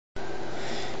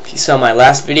If you saw my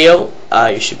last video,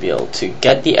 you should be able to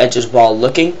get the edges while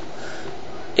looking.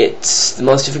 It's the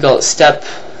most difficult step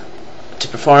to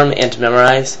perform and to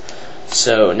memorize,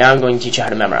 so now I'm going to teach you how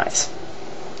to memorize.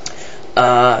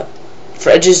 For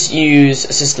edges, you use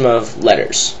a system of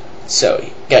letters. So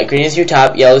you got green as your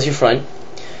top, yellow as your front,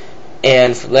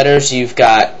 and for letters you've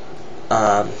got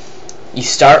you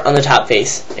start on the top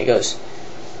face. It goes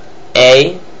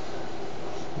A,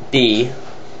 B,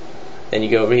 then you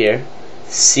go over here,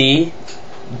 C,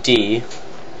 D,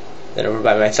 then over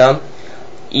by my thumb,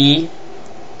 E,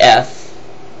 F,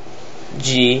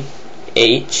 G,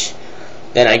 H,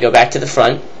 then I go back to the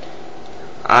front,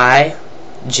 I,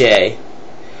 J,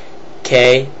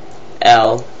 K,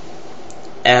 L,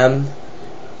 M,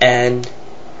 N,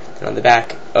 and on the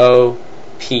back, O,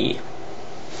 P.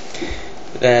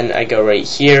 Then I go right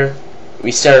here.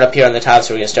 We started up here on the top,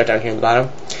 so we're going to start down here on the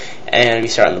bottom. And we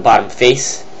start on the bottom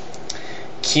face.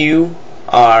 Q,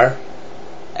 R,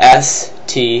 S,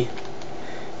 T,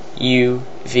 U,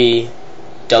 V,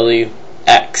 W,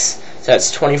 X. So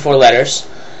that's 24 letters.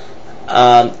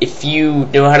 If you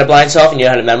know how to Blindsolve and you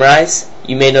know how to memorize,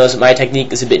 you may notice that my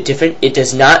technique is a bit different. It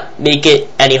does not make it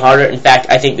any harder. In fact,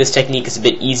 I think this technique is a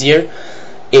bit easier.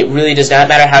 It really does not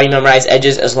matter how you memorize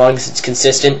edges as long as it's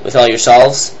consistent with all your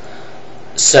solves.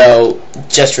 So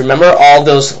just remember all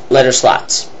those letter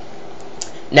slots.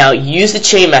 Now use the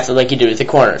chain method like you did with the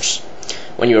corners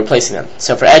when you were placing them.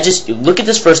 So for edges, you look at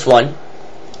this first one,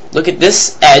 look at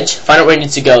this edge, find out where it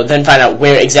needs to go, then find out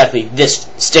where exactly this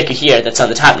sticker here that's on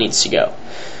the top needs to go.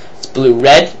 It's blue,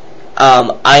 red.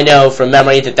 I know from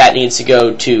memory that that needs to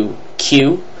go to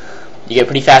Q. You get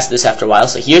pretty fast at this after a while.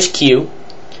 So here's Q.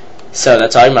 So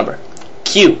that's all I remember.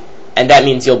 Q. And that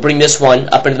means you'll bring this one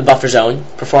up into the buffer zone,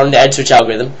 perform the edge switch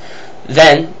algorithm.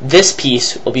 Then this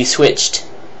piece will be switched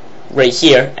right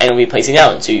here, and we'll be placing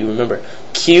that one. So you remember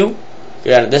Q, go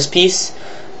down to this piece.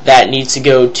 That needs to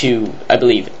go to, I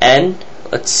believe, N.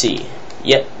 Let's see.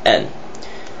 Yep, N.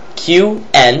 Q,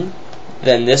 N.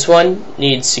 Then this one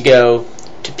needs to go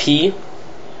to P.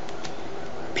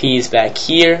 P is back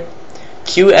here.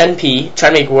 Q, N, P. Try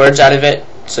to make words out of it.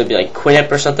 So it'd be like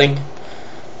quinip or something.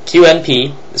 Q, N,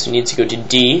 P. This one needs to go to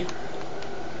D.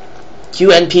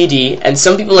 Q, N, P, D. And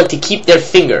some people like to keep their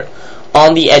finger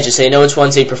on the edges so they know which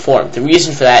ones they perform. The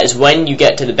reason for that is when you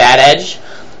get to the bad edge,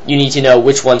 you need to know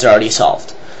which ones are already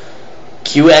solved.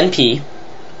 Q, N, P.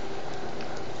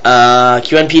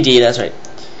 Q, N, P, D. That's right.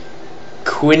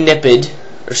 Quinipid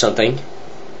or something.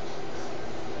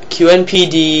 Q, N, P,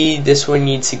 D. This one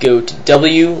needs to go to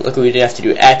W. Look, we didn't have to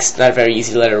do X. Not a very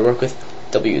easy letter to work with.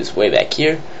 W is way back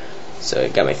here. So I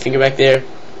got my finger back there.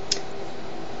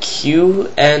 Q,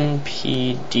 N,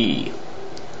 P, D.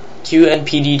 Q, N,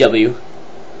 P, D, W.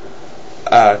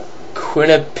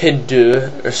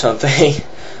 Quinipid or something.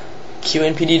 Q,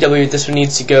 N, P, D, W. This one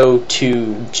needs to go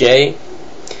to J.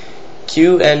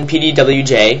 Q, N, P, D, W,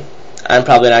 J. I'm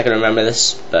probably not going to remember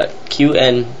this, but Q,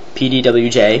 N, P, D, W,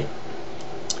 J.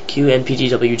 Q, N, P, D,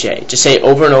 W, J. Just say it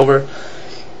over and over.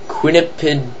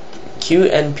 Quinipid. Q,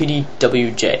 N, P, D,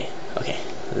 W, J. Okay,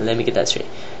 let me get that straight.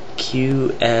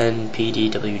 Q, N, P, D,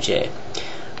 W, J.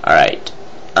 Alright.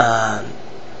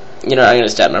 You know, I'm going to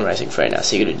stop memorizing for right now.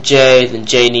 So you go to J, then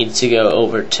J needs to go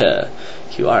over to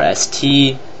Q, R, S,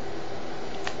 T.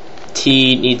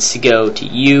 T needs to go to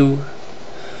U.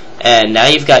 And now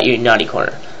you've got your naughty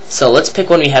corner. So let's pick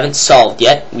one we haven't solved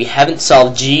yet. We haven't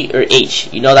solved G or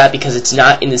H. You know that because it's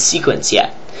not in the sequence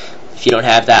yet. If you don't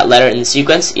have that letter in the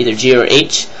sequence, either G or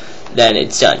H, then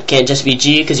it's done. Can't just be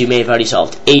G because you may have already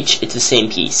solved H. It's the same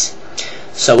piece.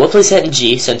 So we'll place that in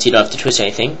G since you don't have to twist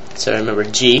anything. So remember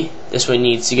G. This one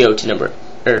needs to go to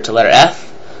letter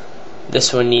F.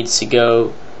 This one needs to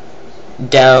go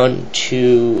down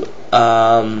to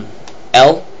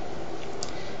L.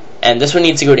 And this one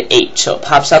needs to go to H. So it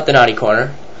pops out the naughty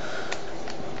corner.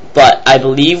 But I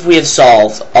believe we have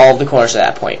solved all of the corners at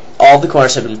that point. All of the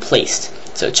corners have been placed.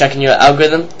 So checking your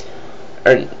algorithm,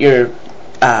 or your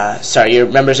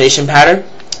memorization pattern.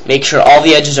 Make sure all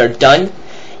the edges are done.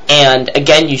 And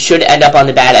again, you should end up on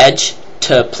the bad edge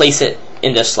to place it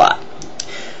in this slot.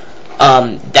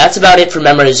 That's about it for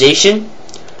memorization.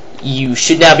 You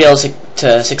should now be able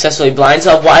to successfully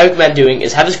Blindsolve. What I recommend doing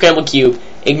is have a scrambled cube,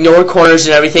 ignore corners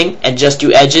and everything, and just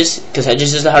do edges, because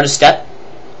edges is the hardest step.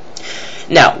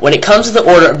 Now, when it comes to the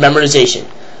order of memorization,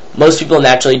 most people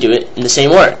naturally do it in the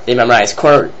same order. They memorize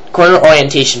corner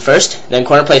orientation first, then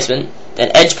corner placement,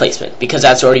 then edge placement, because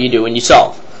that's the order you do when you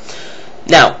solve.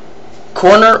 Now,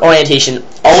 corner orientation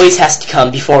always has to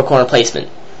come before corner placement,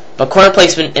 but corner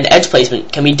placement and edge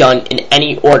placement can be done in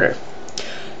any order.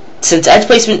 Since edge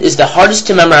placement is the hardest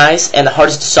to memorize and the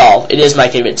hardest to solve, it is my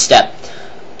favorite step.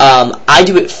 I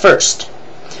do it first.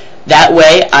 That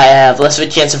way I have less of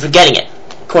a chance of forgetting it.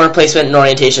 Corner placement and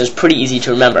orientation is pretty easy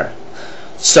to remember.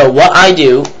 So what I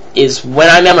do is when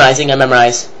I'm memorizing, I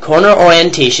memorize corner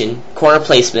orientation, corner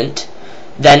placement,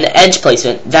 then edge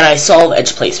placement, then I solve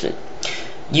edge placement.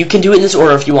 You can do it in this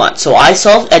order if you want. So I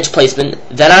solve edge placement,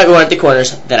 then I orient the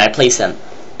corners, then I place them.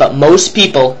 But most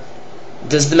people,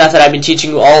 this is the method I've been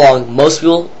teaching you all along, most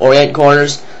people orient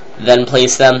corners, then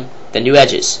place them, then do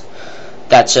edges.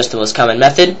 That's just the most common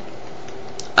method.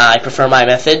 I prefer my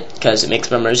method because it makes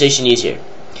memorization easier.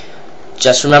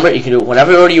 Just remember, you can do it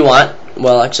whatever order you want.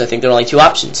 Well, actually, I think there are only two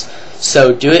options.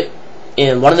 So do it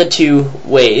in one of the two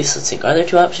ways. Let's think, are there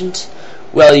two options?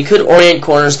 Well, you could orient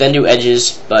corners, then do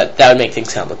edges, but that would make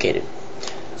things complicated.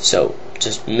 So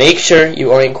just make sure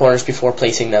you orient corners before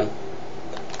placing them.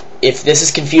 If this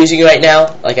is confusing you right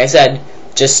now, like I said,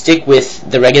 just stick with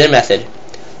the regular method.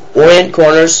 Orient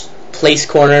corners,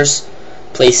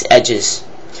 place edges.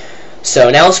 So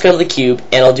now I'll scramble the cube,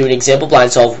 and I'll do an example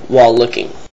blind solve while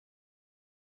looking.